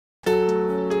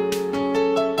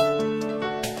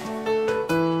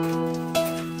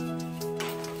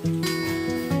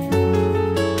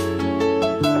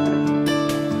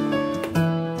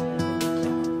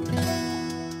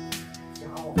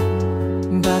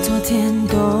天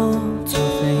都作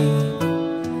废。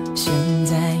现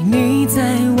在你在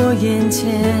我眼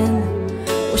前，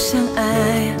我想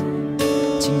爱，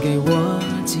请给我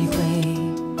机会。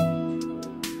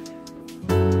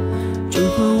如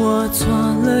果我错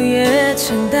了也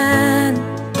承担，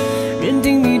认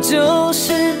定你就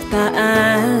是答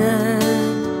案。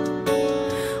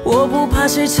我不怕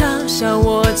谁嘲笑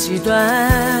我极端，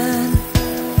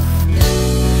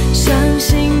相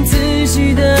信自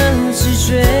己的直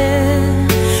觉。